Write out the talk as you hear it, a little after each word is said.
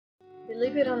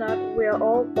Believe it or not, we are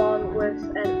all born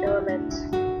with an element,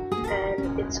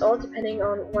 and it's all depending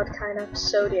on what kind of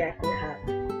zodiac you have.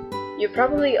 You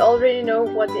probably already know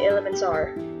what the elements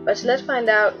are, but let's find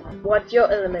out what your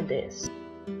element is.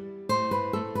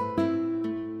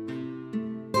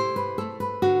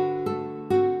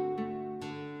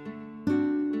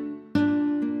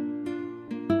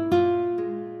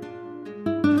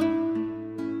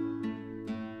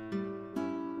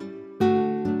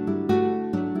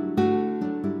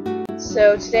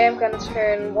 So today I'm gonna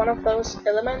turn one of those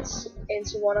elements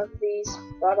into one of these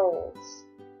bottles.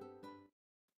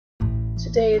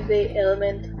 Today the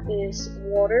element is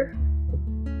water.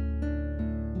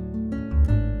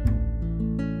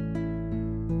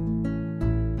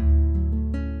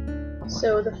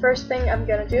 So the first thing I'm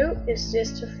gonna do is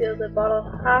just to fill the bottle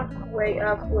halfway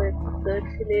up with the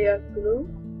clear glue.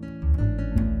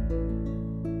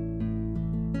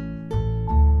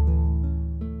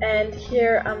 And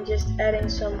here I'm just adding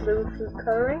some blue food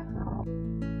coloring.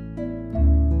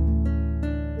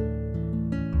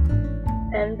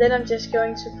 And then I'm just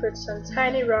going to put some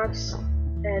tiny rocks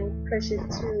and press it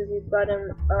to the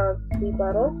bottom of the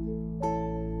bottle.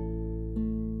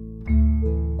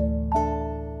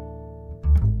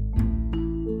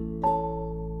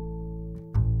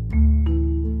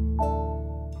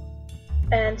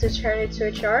 And to turn it to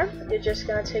a jar, you're just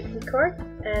gonna take the cork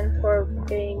and pour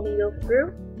a needle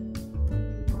through.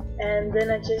 And then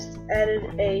I just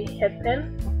added a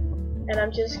headpin, and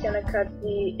I'm just gonna cut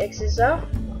the excess off,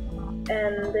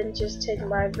 and then just take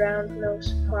my round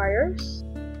nose pliers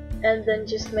and then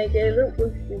just make a loop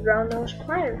with the round nose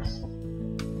pliers.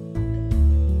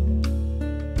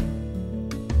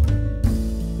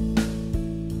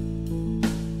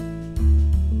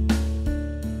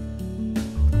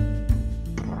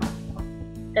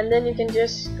 And then you can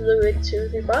just glue it to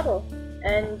the bottle,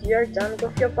 and you're done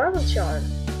with your bottle charm.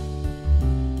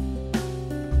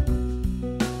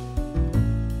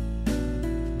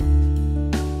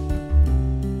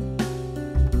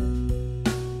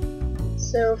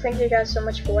 So thank you guys so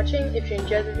much for watching. If you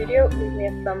enjoyed the video, leave me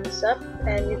a thumbs up,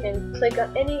 and you can click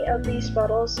on any of these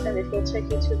bottles and it will take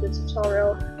you to the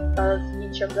tutorial of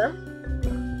each of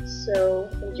them. So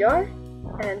enjoy,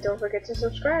 and don't forget to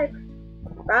subscribe.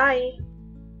 Bye!